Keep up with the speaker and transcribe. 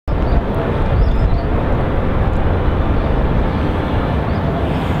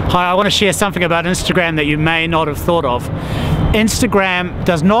Hi, I want to share something about Instagram that you may not have thought of. Instagram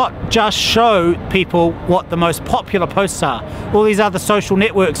does not just show people what the most popular posts are. All these other social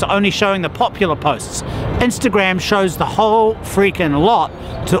networks are only showing the popular posts. Instagram shows the whole freaking lot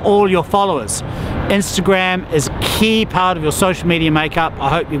to all your followers. Instagram is a key part of your social media makeup. I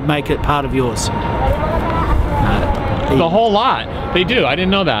hope you make it part of yours. The whole lot. They do. I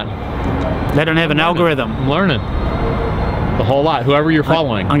didn't know that. They don't have an algorithm. I'm learning. The whole lot. Whoever you're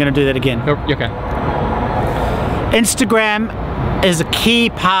following. I'm going to do that again. Okay. Instagram is a key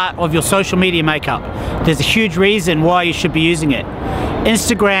part of your social media makeup. There's a huge reason why you should be using it.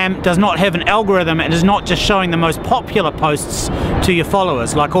 Instagram does not have an algorithm. It is not just showing the most popular posts to your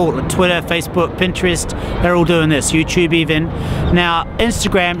followers, like all Twitter, Facebook, Pinterest, they're all doing this, YouTube even. Now,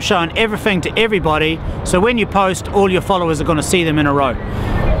 Instagram showing everything to everybody, so when you post, all your followers are going to see them in a row.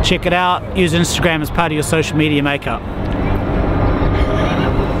 Check it out, use Instagram as part of your social media makeup.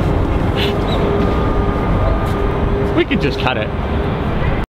 We could just cut it.